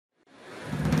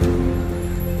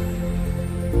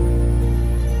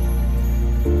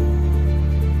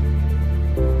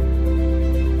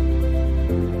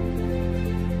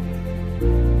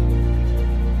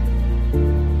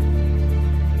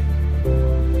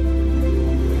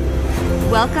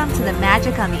Welcome to the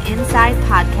Magic on the Inside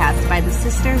podcast by the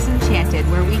Sisters Enchanted,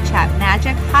 where we chat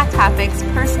magic, hot topics,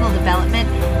 personal development,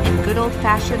 and good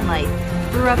old-fashioned life.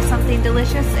 Brew up something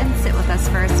delicious and sit with us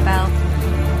for a spell.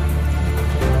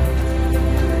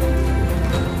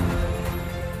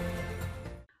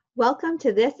 Welcome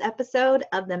to this episode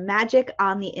of the Magic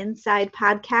on the Inside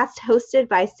podcast, hosted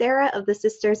by Sarah of the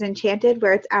Sisters Enchanted,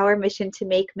 where it's our mission to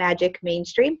make magic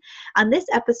mainstream. On this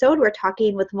episode, we're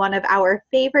talking with one of our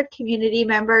favorite community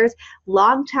members,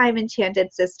 longtime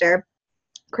Enchanted sister,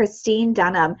 Christine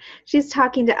Dunham. She's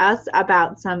talking to us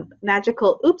about some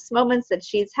magical oops moments that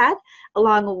she's had,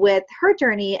 along with her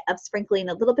journey of sprinkling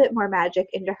a little bit more magic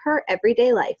into her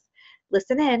everyday life.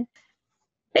 Listen in.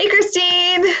 Hey,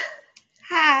 Christine.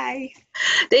 Hi.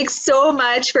 Thanks so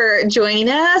much for joining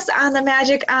us on the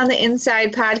Magic on the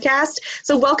Inside podcast.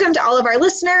 So welcome to all of our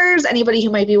listeners, anybody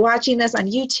who might be watching this on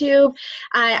YouTube.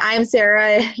 I'm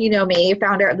Sarah, you know me,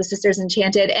 founder of the Sisters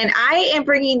Enchanted, and I am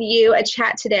bringing you a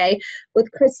chat today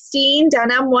with Christine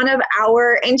Dunham, one of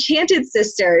our Enchanted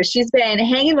sisters. She's been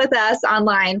hanging with us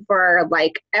online for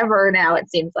like ever now, it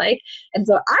seems like. And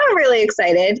so I'm really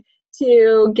excited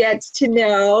to get to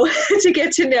know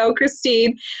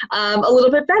Christine a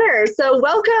little bit better. So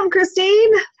welcome,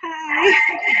 Christine. Hi.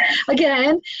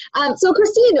 Again. So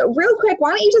Christine, real quick, why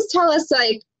don't you just tell us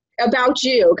like about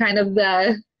you, kind of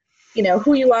the,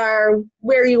 who you are,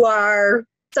 where you are,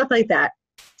 stuff like that.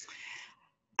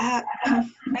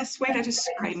 Best way to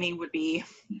describe me would be,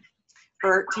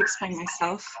 or to explain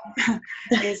myself,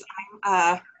 is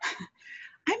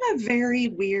I'm a very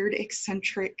weird,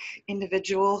 eccentric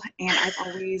individual, and I've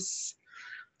always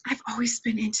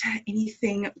been into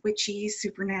anything witchy,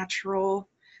 supernatural,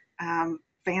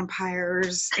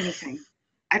 vampires, anything.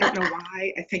 I don't know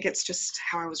why. I think it's just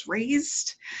how I was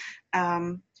raised.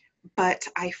 But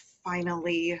I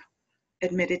finally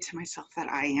admitted to myself that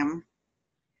I am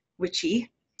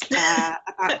witchy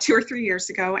about 2 or 3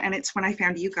 years ago, and it's when I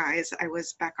found you guys. I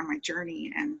was back on my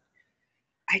journey, and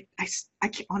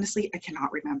honestly, I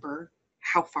cannot remember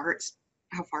how far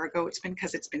ago it's been,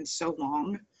 because it's been so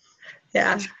long.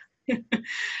 Yeah.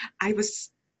 it's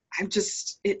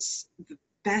the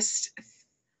best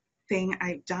thing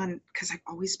I've done, because I've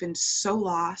always been so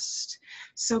lost,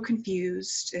 so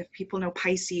confused. If people know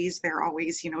Pisces, they're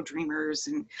always, dreamers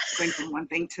and going from one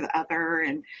thing to the other.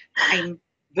 And I'm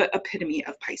the epitome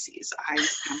of Pisces. I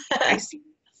am Pisces.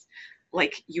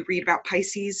 Like you read about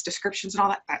Pisces descriptions and all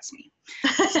that, that's me.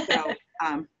 So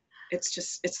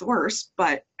it's the worst,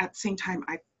 but at the same time,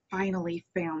 I finally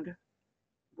found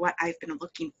what I've been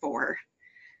looking for,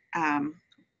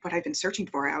 what I've been searching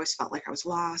for. I always felt like I was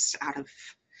lost, out of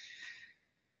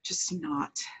just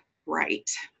not right,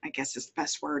 I guess is the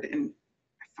best word. And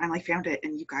I finally found it,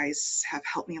 and you guys have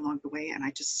helped me along the way. And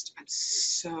I'm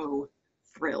so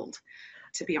thrilled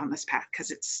to be on this path,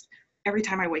 because it's, every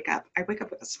time I wake up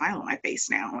with a smile on my face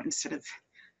now, instead of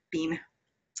being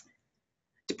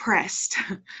depressed.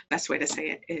 Best way to say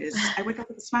it is I wake up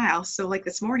with a smile. So like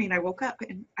this morning I woke up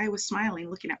and I was smiling,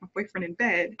 looking at my boyfriend in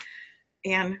bed,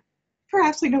 and for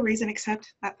absolutely no reason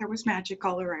except that there was magic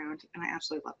all around, and I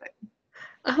absolutely love it.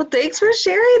 Oh, thanks for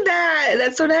sharing that.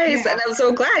 That's so nice. Yeah. And I'm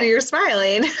so glad you're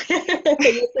smiling. You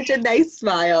have such a nice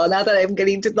smile now that I'm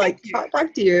getting to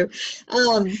talk to you.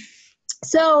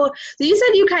 So you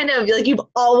said you kind of like, you've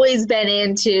always been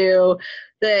into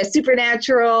the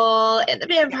supernatural and the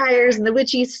vampires and the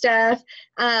witchy stuff.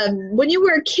 When you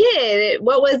were a kid,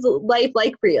 what was life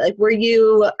like for you? Like, were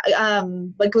you,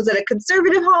 was it a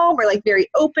conservative home, or like very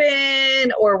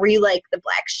open, or were you like the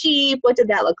black sheep? What did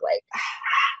that look like?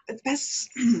 Let's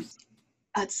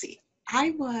see.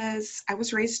 I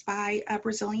was raised by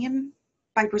Brazilian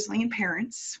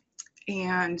parents.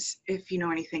 And if you know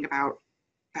anything about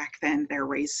back then, they're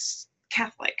raised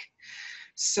Catholic.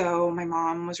 So my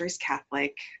mom was raised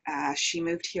Catholic. She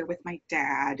moved here with my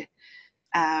dad,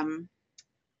 and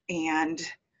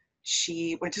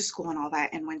she went to school and all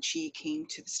that. And when she came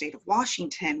to the state of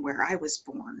Washington, where I was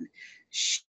born,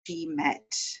 she met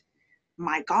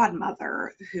my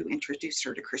godmother, who introduced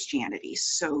her to Christianity.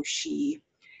 So she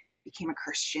became a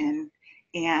Christian.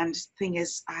 And the thing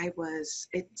is,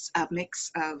 it's a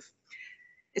mix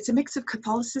of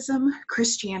Catholicism,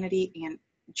 Christianity, and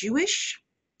Jewish.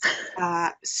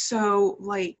 So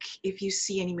like if you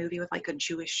see any movie with like a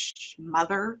Jewish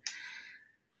mother,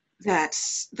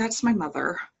 that's my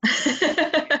mother.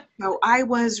 So I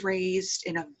was raised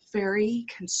in a very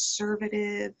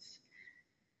conservative,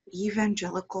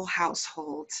 evangelical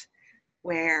household,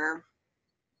 where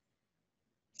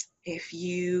if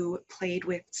you played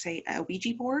with, say, a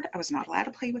Ouija board, I was not allowed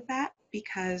to play with that,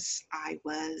 because I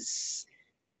was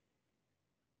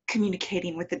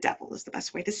communicating with the devil is the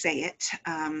best way to say it.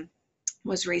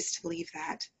 Was raised to believe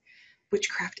that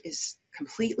witchcraft is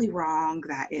completely wrong,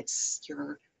 that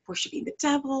you're worshiping the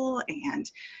devil, and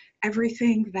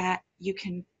everything that you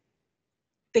can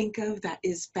think of that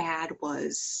is bad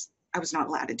I was not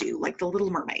allowed to do. Like The Little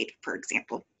Mermaid, for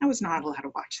example. I was not allowed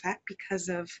to watch that because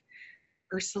of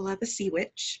Ursula the Sea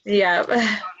Witch. Yeah.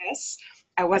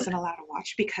 I wasn't allowed to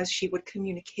watch because she would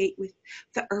communicate with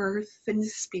the earth and the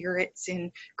spirits,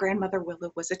 and Grandmother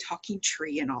Willow was a talking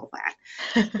tree and all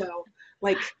that. So,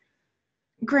 like,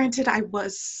 granted, I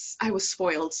was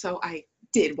spoiled, so I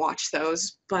did watch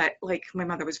those, but like my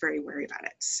mother was very wary about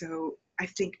it. So I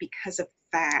think because of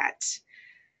that,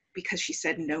 because she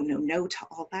said no, no, no to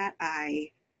all that, I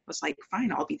was like,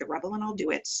 fine, I'll be the rebel and I'll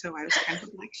do it. So I was kind of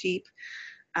a black sheep.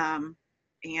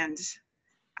 And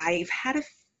I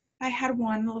had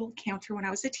one little encounter when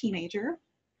I was a teenager.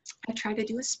 I tried to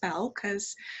do a spell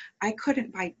because I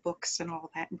couldn't buy books and all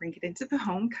that and bring it into the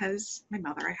home because my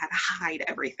mother, I had to hide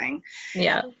everything.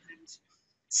 Yeah. And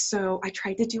so I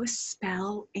tried to do a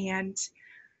spell and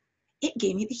it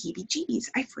gave me the heebie-jeebies.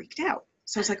 I freaked out.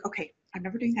 So I was like, okay, I'm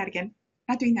never doing that again.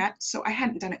 Not doing that. So I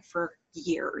hadn't done it for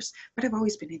years, but I've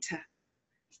always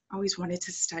wanted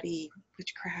to study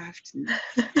witchcraft and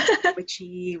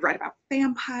witchy, read about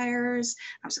vampires.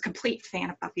 I was a complete fan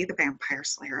of Buffy the Vampire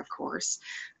Slayer, of course.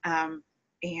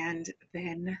 And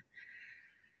then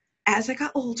as I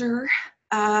got older,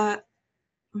 my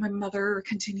mother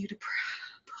continued to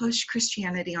push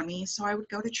Christianity on me. So I would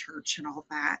go to church and all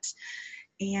that.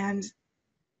 And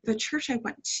the church I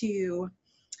went to,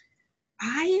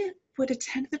 I would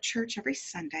attend the church every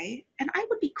Sunday and I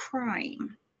would be crying.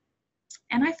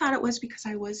 And I thought it was because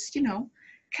I was,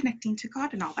 connecting to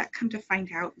God and all that. Come to find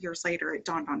out years later, it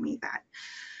dawned on me that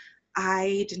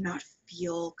I did not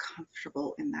feel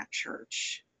comfortable in that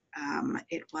church.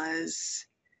 It was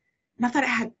not that it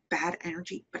had bad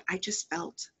energy, but I just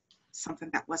felt something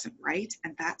that wasn't right.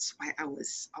 And that's why I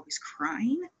was always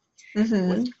crying. Mm-hmm.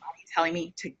 Was body telling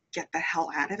me to get the hell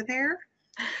out of there.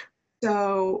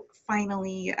 So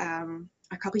finally,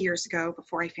 a couple years ago,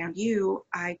 before I found you,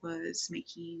 I was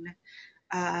making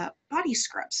body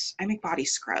scrubs. I make body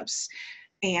scrubs,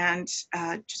 and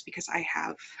just because I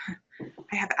have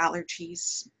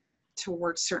allergies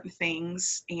towards certain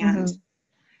things, and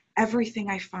everything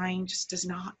I find just does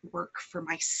not work for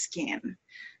my skin.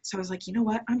 So I was like, you know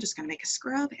what? I'm just going to make a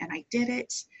scrub, and I did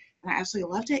it, and I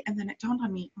absolutely loved it. And then it dawned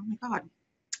on me, oh my God,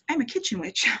 I'm a kitchen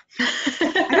witch.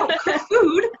 I don't cook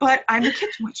food, but I'm a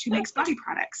kitchen witch who makes body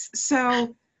products.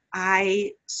 So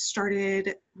I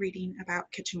started reading about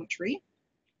kitchen witchery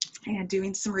and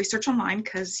doing some research online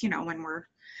because, when we're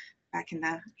back in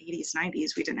the 80s,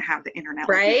 90s, we didn't have the internet.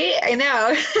 Right? I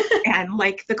know. And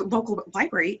like the local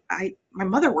library, my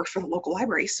mother worked for the local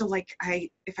library. So like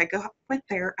if I went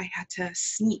there, I had to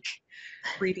sneak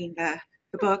reading the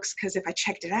books because if I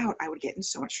checked it out, I would get in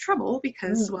so much trouble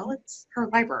because, well, it's her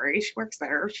library. She works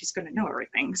there. She's going to know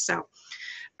everything. So,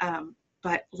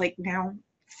 but like now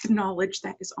the knowledge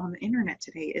that is on the internet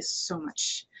today is so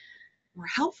much more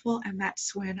helpful. And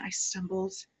that's when I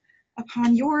stumbled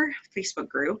upon your Facebook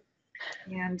group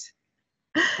and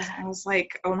I was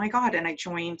like, oh my God. And I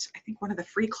joined, I think one of the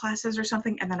free classes or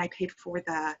something. And then I paid for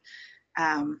the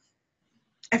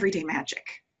Everyday Magic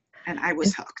and I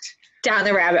was hooked. Down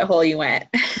the rabbit hole you went.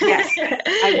 Yes.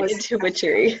 I was into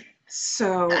witchery.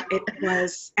 So it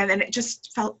was, and then it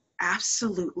just felt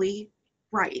absolutely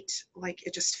right. Like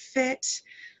it just fit.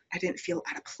 I didn't feel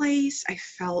out of place. I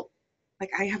felt like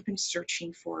I have been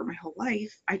searching for my whole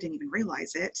life. I didn't even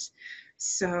realize it.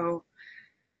 So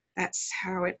that's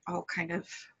how it all kind of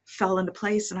fell into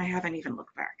place and I haven't even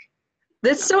looked back.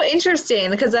 That's so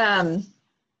interesting because I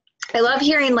love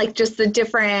hearing like just the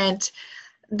different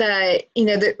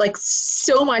like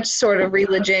so much sort of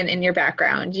religion in your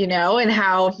background, and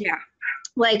how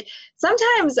like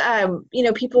sometimes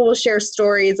people will share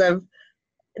stories of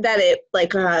that it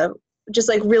like just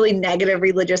like really negative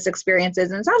religious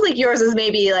experiences, and it sounds like yours is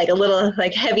maybe like a little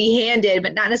like heavy-handed,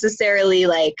 but not necessarily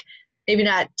like maybe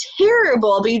not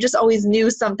terrible, but you just always knew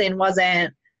something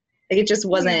wasn't like it just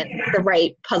wasn't the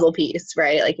right puzzle piece,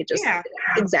 right? Like it just didn't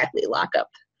exactly lock up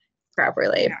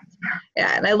properly.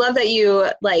 Yeah, and I love that you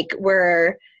like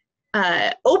were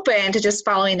open to just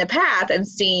following the path and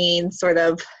seeing sort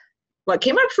of what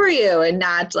came up for you and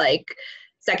not like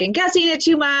second guessing it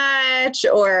too much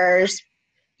or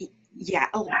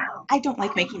I don't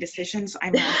like making decisions.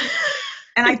 And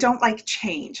I don't like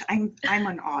change. I'm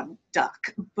an odd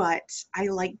duck, but I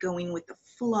like going with the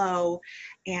flow.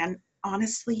 And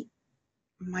honestly,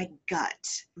 my gut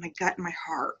and my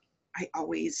heart, I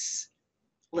always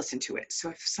listen to it. So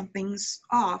if something's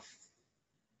off,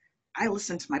 I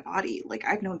listen to my body. Like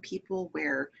I've known people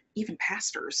where even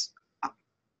pastors,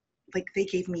 like they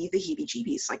gave me the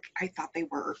heebie-jeebies. Like I thought they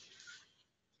were,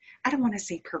 I don't want to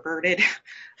say perverted,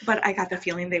 but I got the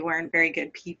feeling they weren't very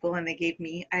good people, and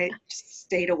I just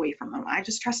stayed away from them. I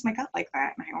just trust my gut like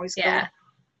that. And I always go with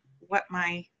what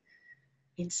my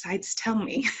insides tell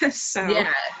me. So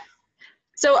Yeah.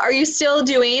 So are you still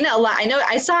doing a lot? I know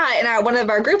I saw in one of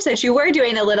our groups that you were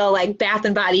doing a little like Bath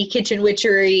and Body kitchen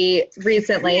witchery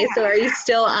recently. yeah. So are you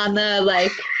still on the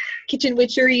like kitchen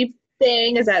witchery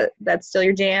thing? That's still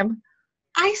your jam?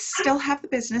 I still have the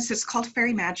business. It's called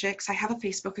Fairy Magics. I have a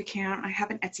Facebook account. I have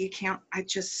an Etsy account.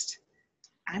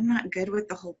 I'm not good with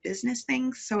the whole business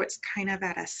thing. So it's kind of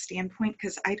at a standpoint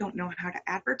because I don't know how to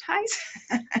advertise.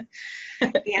 And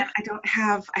I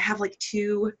have like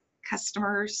 2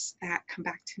 customers that come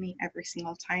back to me every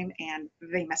single time, and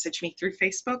they message me through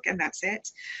Facebook, and that's it.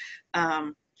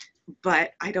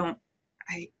 But I don't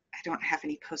have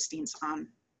any postings on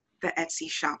the Etsy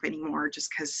shop anymore, just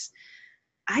because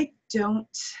I don't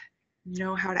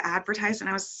know how to advertise. And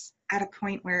I was at a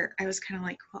point where I was kind of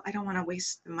like, well, I don't want to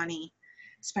waste the money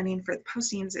spending for the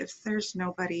postings if there's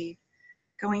nobody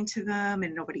going to them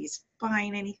and nobody's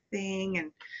buying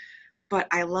anything. But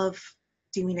I love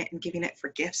doing it and giving it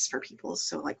for gifts for people.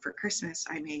 So like for Christmas,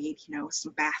 I made,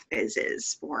 some bath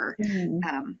fizzes for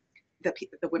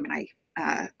the women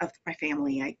of my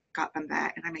family. I got them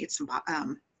that, and I made some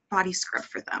body scrub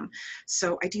for them.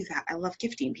 So I do that. I love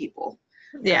gifting people.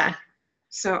 Yeah.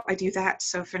 So I do that.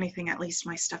 So if anything, at least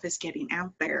my stuff is getting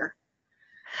out there.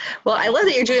 Well, I love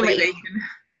that you're doing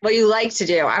what you like to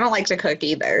do. I don't like to cook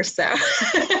either. So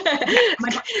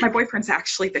my boyfriend's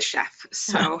actually the chef.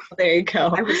 So there you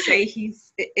go. I would say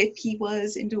if he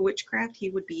was into witchcraft, he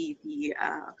would be the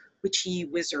witchy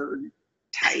wizard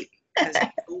type. Because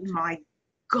oh my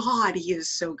God, he is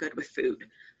so good with food.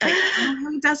 Like I don't know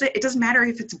how he does it. It doesn't matter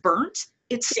if it's burnt.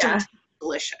 It's still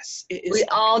delicious. We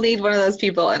all need one of those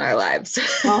people in our lives.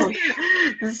 Oh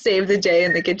yeah. Save the day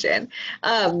in the kitchen.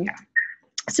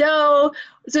 So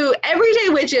everyday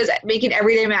witches making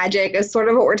everyday magic is sort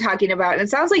of what we're talking about. And it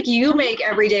sounds like you make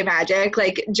everyday magic,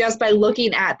 like just by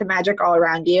looking at the magic all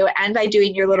around you and by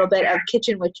doing your little bit of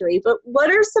kitchen witchery. But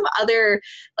what are some other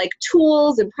like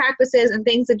tools and practices and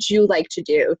things that you like to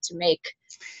do to make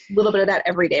a little bit of that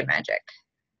everyday magic?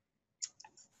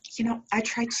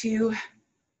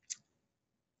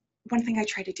 One thing I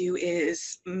try to do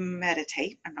is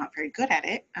meditate. I'm not very good at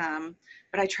it,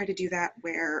 but I try to do that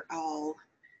where I'll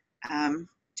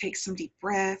take some deep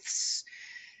breaths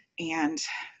and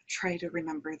try to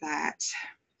remember that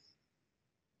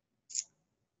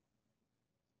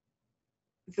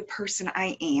the person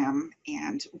I am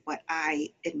and what I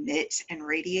emit and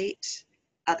radiate,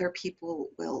 other people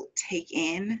will take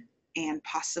in and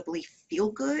possibly feel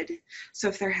good. So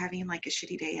if they're having like a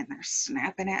shitty day and they're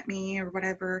snapping at me or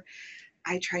whatever,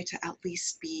 I try to at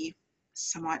least be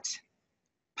somewhat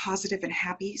positive and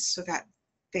happy so that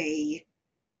they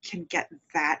can get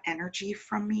that energy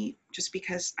from me, just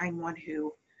because I'm one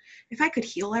who, if I could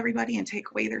heal everybody and take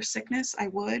away their sickness, I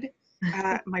would.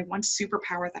 My one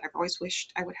superpower that I've always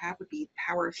wished I would have would be the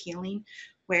power of healing,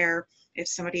 where if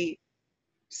somebody,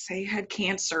 say, had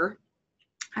cancer,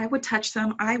 I would touch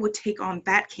them, I would take on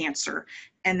that cancer,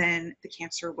 and then the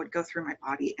cancer would go through my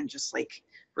body and just like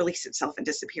release itself and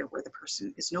disappear, where the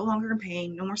person is no longer in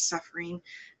pain, no more suffering,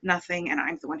 nothing, and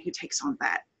I'm the one who takes on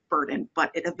that burden, but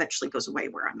it eventually goes away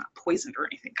where I'm not poisoned or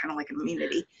anything, kind of like an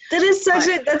immunity. That is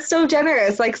that's so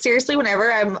generous. Like seriously, whenever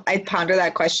I ponder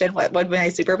that question, what would my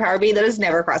superpower be? That has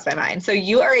never crossed my mind. So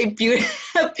you are a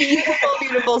beautiful,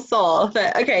 beautiful soul.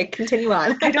 But okay, continue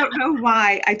on. I don't know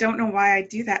why I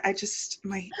do that. I guess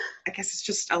it's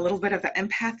just a little bit of the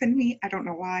empath in me. I don't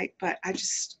know why, but I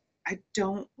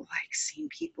don't like seeing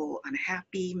people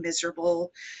unhappy,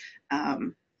 miserable,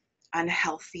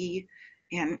 unhealthy.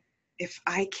 And if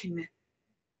I can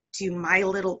do my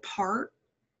little part,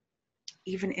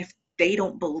 even if they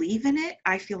don't believe in it,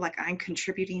 I feel like I'm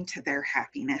contributing to their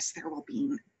happiness, their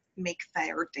well-being, make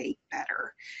their day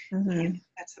better. Mm-hmm. And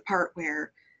that's the part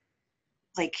where,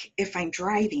 like, if I'm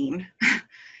driving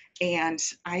and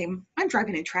I'm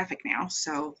driving in traffic now,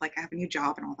 so like I have a new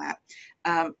job and all that,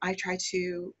 I try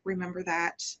to remember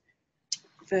that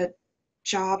the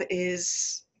job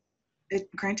is,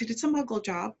 granted it's a muggle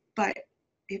job, but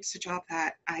it's a job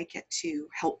that I get to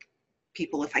help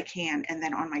people if I can. And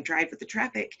then on my drive with the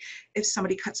traffic, if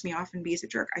somebody cuts me off and be a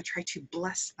jerk, I try to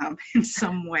bless them in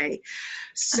some way.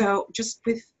 So just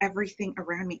with everything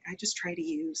around me, I just try to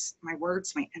use my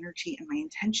words, my energy, and my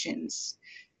intentions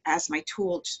as my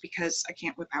tool, just because I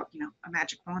can't whip out, a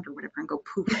magic wand or whatever and go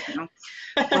poof.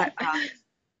 But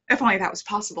if only that was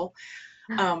possible.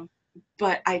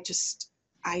 But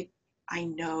I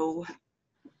know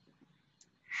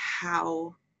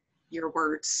how your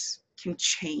words can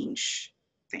change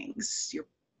things.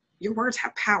 Your words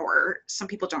have power. Some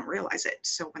people don't realize it.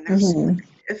 So when they're so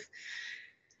negative,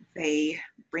 they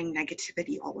bring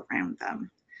negativity all around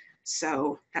them.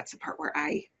 So that's the part where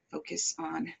I focus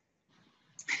on.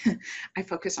 I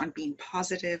focus on being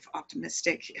positive,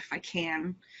 optimistic if I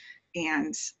can.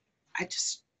 And I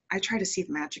try to see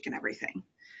the magic in everything.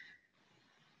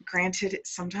 Granted,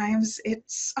 sometimes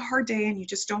it's a hard day and you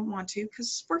just don't want to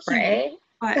because we're human. Right.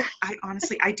 But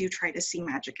I do try to see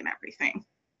magic in everything.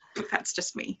 But that's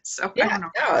just me. So yeah, I don't know.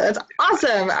 No, that's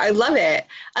awesome. I love it.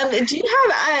 Do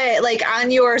you have like on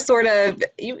your sort of,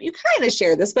 you kind of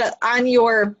share this, but on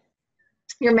your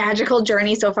magical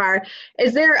journey so far,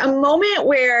 is there a moment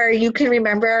where you can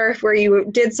remember where you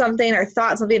did something or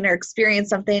thought something or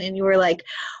experienced something and you were like,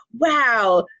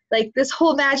 wow, like this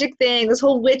whole magic thing, this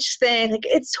whole witch thing, like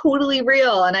it's totally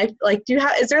real? And I like,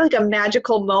 is there like a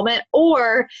magical moment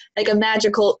or like a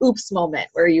magical oops moment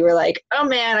where you were like, oh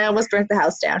man, I almost burnt the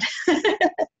house down? Yeah,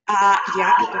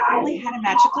 I definitely had a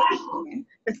magical moment.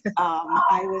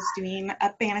 I was doing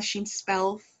a banishing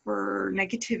spell for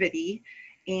negativity,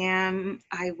 and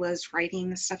I was writing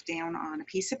the stuff down on a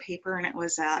piece of paper, and it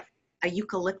was a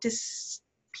eucalyptus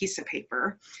piece of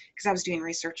paper because I was doing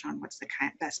research on what's the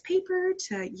best paper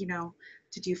to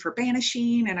do for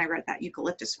banishing, and I read that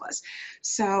eucalyptus was.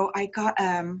 So I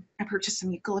purchased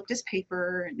some eucalyptus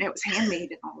paper, and it was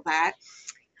handmade and all that.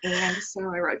 And so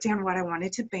I wrote down what I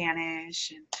wanted to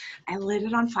banish, and I lit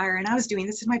it on fire, and I was doing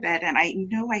this in my bed, and I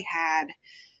know I had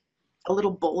a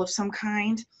little bowl of some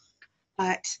kind,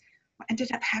 but what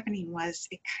ended up happening was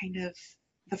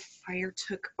the fire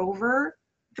took over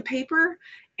the paper,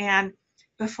 and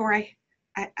before I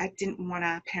didn't want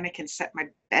to panic and set my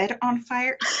bed on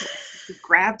fire, so I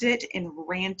grabbed it and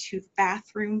ran to the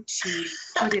bathroom to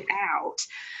put it out.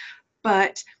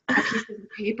 But a piece of the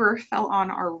paper fell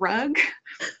on our rug,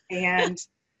 and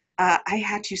I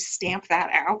had to stamp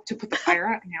that out to put the fire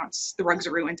out. And now the rugs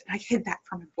are ruined. And I hid that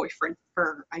from my boyfriend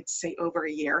for, I'd say, over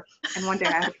a year. And one day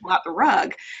I had to pull out the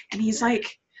rug, and he's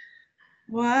like,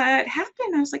 what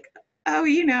happened? I was like, oh,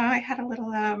 I had a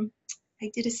little, I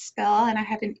did a spell and I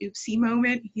had an oopsie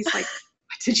moment. He's like,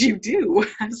 what did you do?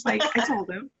 I was like, I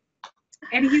told him.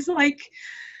 And he's like,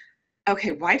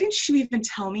 okay, why didn't you even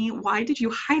tell me? Why did you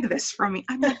hide this from me?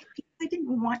 I'm like, I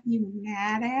didn't want you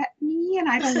mad at me, and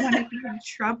I don't want to be in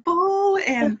trouble.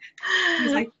 And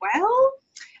he's like, well,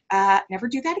 never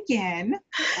do that again.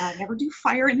 Never do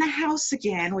fire in the house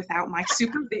again without my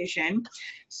supervision.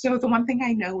 So the one thing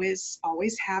I know is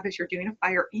always have, if you're doing a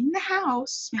fire in the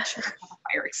house, make sure you have a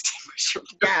fire extinguisher.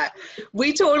 Yeah,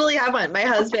 we totally have one. My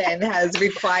husband has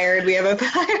required we have a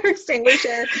fire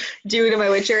extinguisher due to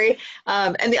my witchery.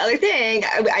 And the other thing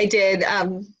I did,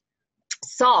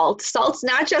 salt. Salt's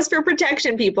not just for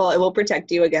protection, people. It will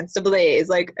protect you against a blaze,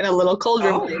 like in a little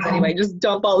cauldron blaze. Anyway, just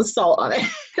dump all the salt on it.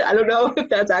 I don't know if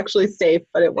that's actually safe,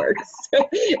 but it works.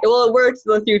 It works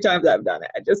the few times I've done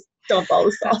it. I just dump all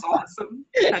the salt. That's awesome.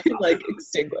 That's like awesome.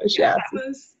 Extinguish. Yeah,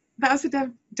 that was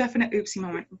a definite oopsie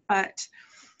moment. But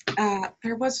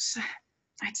there was,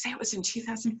 I'd say it was in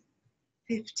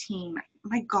 2015.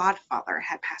 My godfather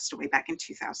had passed away back in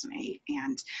 2008,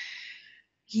 and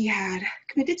he had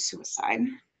committed suicide.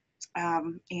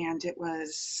 And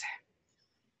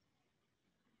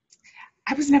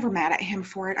I was never mad at him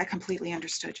for it. I completely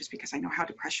understood, just because I know how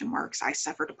depression works. I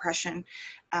suffer depression.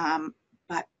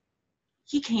 But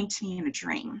he came to me in a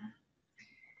dream,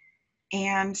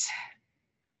 and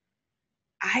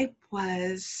I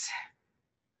was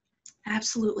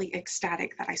absolutely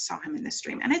ecstatic that I saw him in this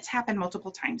dream. And it's happened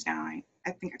multiple times now. I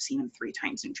think I've seen him 3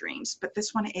 times in dreams, but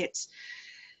this one, it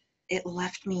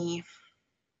left me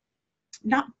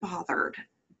not bothered,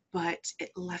 but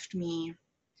it left me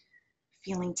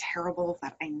feeling terrible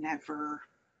that I never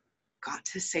got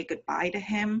to say goodbye to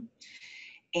him.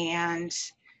 And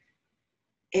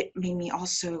it made me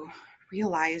also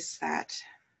realize that,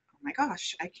 oh my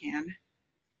gosh, I can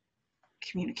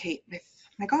communicate with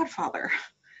my godfather,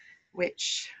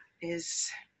 which is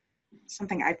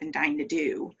something I've been dying to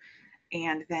do.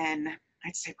 And then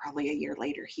I'd say probably a year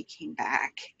later, he came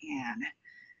back and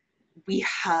we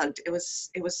hugged. It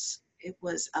was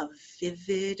a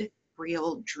vivid,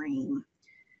 real dream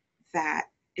that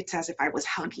it's as if I was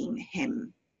hugging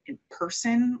him in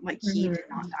person, like he did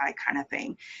not die kind of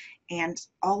thing. And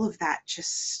all of that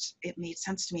it made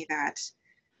sense to me, that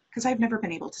because I've never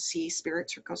been able to see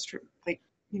spirits or ghosts, like,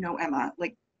 Emma,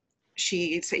 like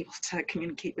she's able to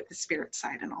communicate with the spirit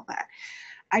side and all that.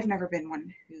 I've never been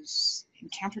one who's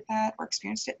encountered that or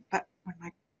experienced it, but when my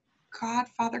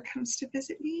godfather comes to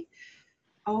visit me,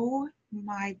 oh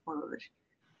my word,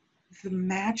 the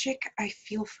magic I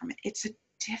feel from it, it's a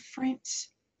different,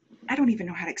 I don't even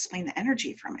know how to explain the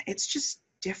energy from it. It's just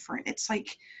different. It's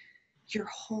like your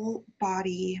whole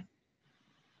body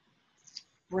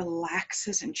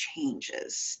relaxes and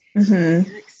changes. Mm-hmm.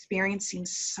 You're experiencing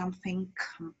something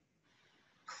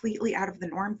completely out of the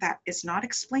norm that is not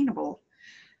explainable.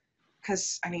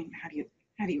 Because I mean, how do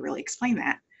you really explain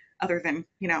that other than,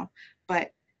 you know?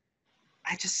 But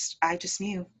I just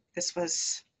knew this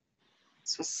was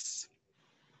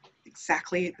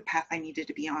exactly the path I needed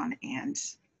to be on, and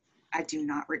I do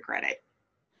not regret it.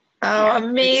 Oh, Yeah,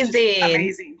 amazing.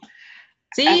 amazing.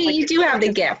 See, you do have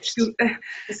the gift.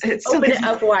 Open it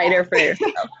up wider for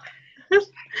yourself.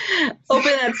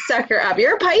 Open that sucker up.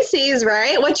 You're a Pisces,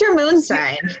 right? What's your moon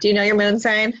sign? Do you know your moon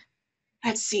sign?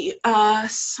 Let's see.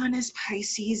 Sun is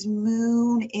Pisces.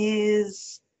 Moon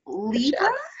is Libra.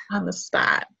 On the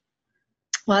spot.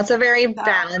 Well, it's a very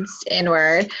balanced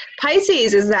inward.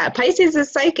 Pisces is that. Pisces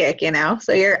is psychic, you know,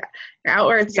 so your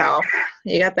outward self.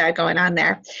 You got that going on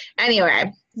there.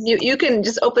 Anyway, you can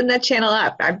just open that channel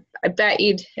up. I bet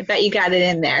you got it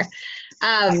in there.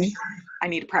 I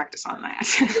need to practice on that.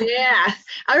 Yeah.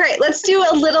 All right, let's do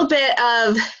a little bit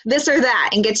of this or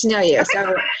that and get to know you. Okay.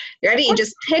 So you ready? You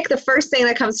just pick the first thing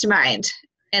that comes to mind,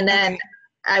 and then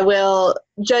I will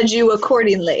judge you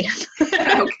accordingly.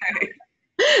 Okay.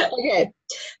 Okay.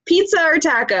 Pizza or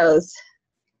tacos?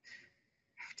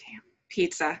 Damn.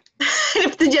 Pizza.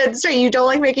 Sorry, you don't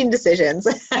like making decisions.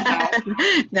 No.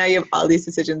 Now you have all these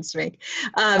decisions to make.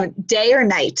 Day or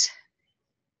night?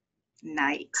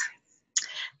 Night.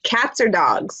 Cats or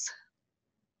dogs?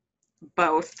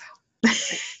 Both.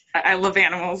 I love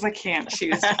animals. I can't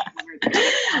choose.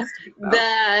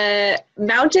 The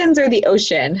mountains or the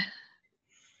ocean?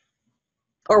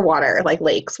 Or water, like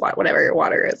lakes, whatever your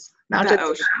water is. Mountains. The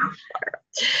ocean. Water.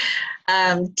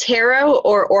 Tarot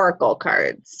or oracle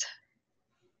cards?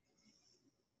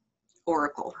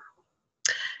 Oracle.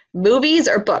 Movies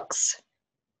or books?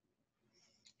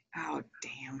 Oh,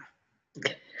 damn.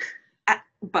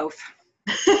 Both.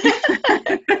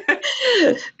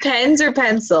 Pens or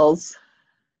pencils?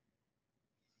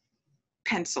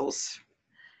 Pencils.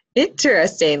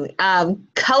 Interesting.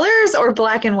 Colors or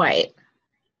black and white?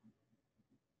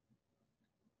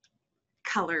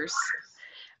 Colors.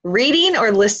 Reading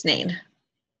or listening?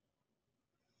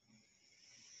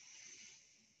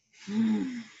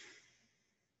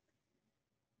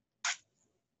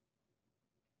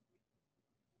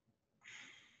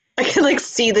 I can like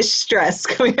see the stress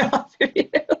coming off of you.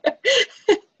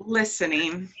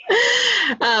 Listening.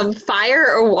 Fire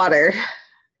or water?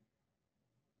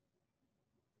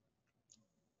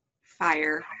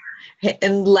 Fire.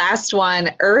 And last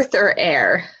one, earth or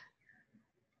air?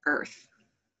 Earth.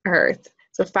 Earth.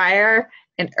 So fire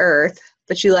and earth,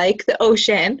 but you like the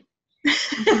ocean.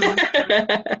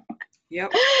 Mm-hmm.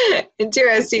 Yep.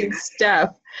 Interesting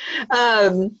stuff.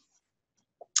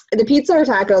 The pizza or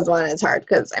tacos one is hard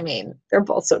because, I mean, they're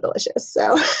both so delicious.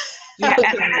 So yeah,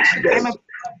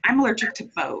 I'm allergic to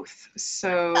both.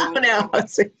 So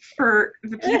for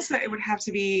the pizza, it would have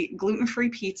to be gluten-free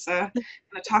pizza, and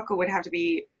the taco would have to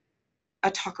be a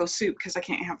taco soup because I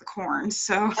can't have the corn.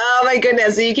 So oh my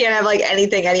goodness, so you can't have like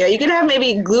anything anyway. You can have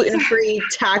maybe gluten-free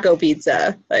taco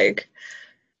pizza, like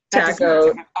taco. That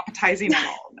doesn't appetizing at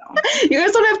all. No. You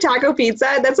guys don't have taco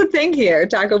pizza? That's a thing here,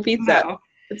 taco pizza. No,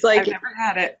 it's like I've never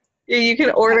had it. You can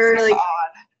order like odd.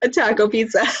 A taco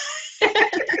pizza.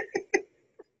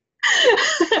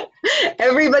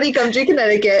 Everybody come to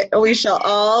Connecticut and we shall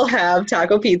all have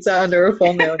taco pizza under a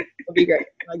full moon. It'll be great.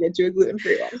 I'll get you a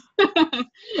gluten-free one.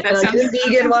 And I'll get a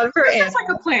vegan one for Anna. That's like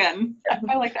a plan.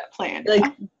 I like that plan.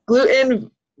 Like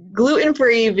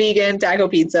gluten-free vegan taco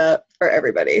pizza for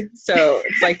everybody. So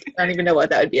it's like, I don't even know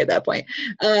what that would be at that point.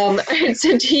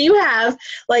 So do you have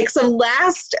like some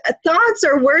last thoughts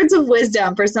or words of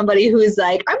wisdom for somebody who's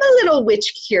like, I'm a little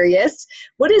witch curious.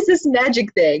 What is this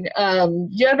magic thing? Do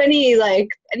you have anything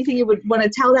you would want to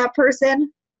tell that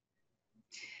person?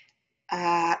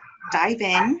 Dive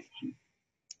in.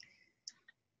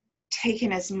 Take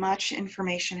in as much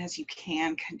information as you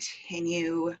can.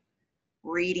 Continue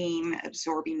reading,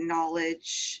 absorbing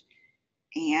knowledge,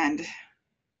 and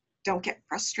don't get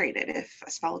frustrated if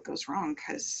a spell goes wrong,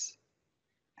 because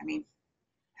I mean,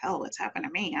 hell, it's happened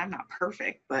to me. I'm not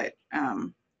perfect, but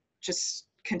just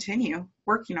continue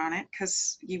working on it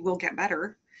because you will get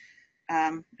better.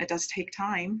 It does take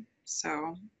time,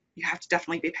 so you have to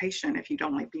definitely be patient. If you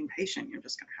don't like being patient, you're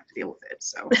just going to have to deal with it.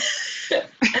 So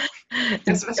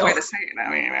that's the best way to say it. I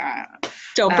mean,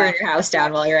 don't burn your house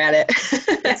down while you're at it.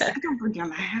 Yes, don't burn down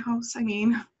the house. I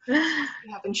mean, we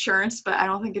have insurance, but I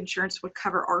don't think insurance would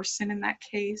cover arson in that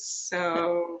case.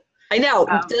 So I know.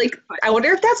 I wonder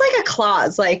if that's like a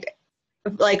clause, like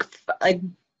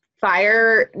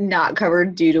fire not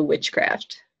covered due to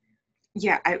witchcraft.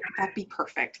 Yeah, that'd be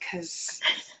perfect. Because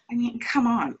I mean, come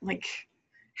on, like,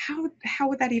 how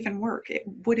would that even work?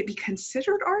 Would it be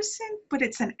considered arson? But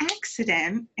it's an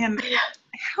accident, and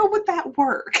how would that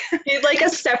work? You'd like a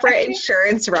separate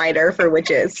insurance rider for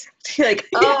witches. Like,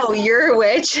 oh, you're a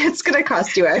witch. It's gonna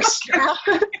cost you extra.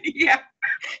 Yeah.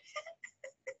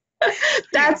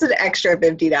 That's an extra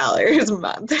 $50 a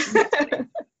month.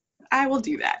 I will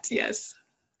do that. Yes.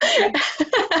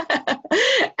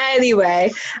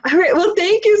 Anyway, all right. Well,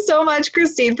 thank you so much,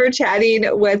 Christine, for chatting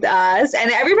with us.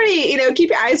 And everybody, keep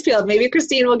your eyes peeled. Maybe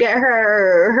Christine will get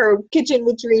her kitchen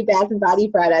witchery bath and body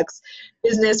products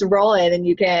business rolling, and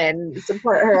you can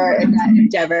support her in that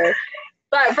endeavor.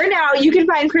 But for now, you can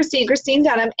find Christine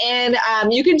Dunham, and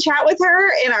you can chat with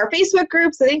her in our Facebook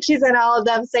groups. I think she's in all of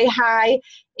them. Say hi,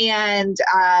 and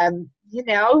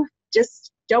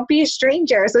just don't be a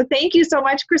stranger. So thank you so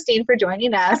much, Christine, for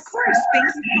joining us. Of course. Thank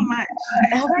you so much.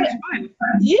 It was fun.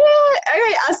 Yeah. All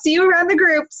right. I'll see you around the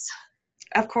groups.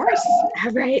 Of course.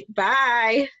 All right.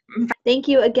 Bye. Thank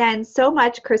you again so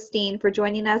much, Christine, for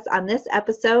joining us on this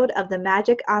episode of the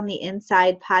Magic on the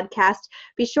Inside podcast.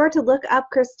 Be sure to look up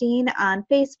Christine on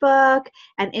Facebook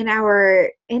and in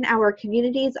our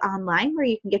communities online, where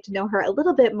you can get to know her a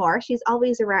little bit more. She's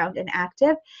always around and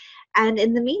active. And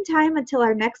in the meantime, until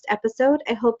our next episode,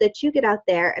 I hope that you get out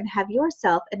there and have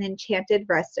yourself an enchanted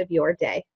rest of your day.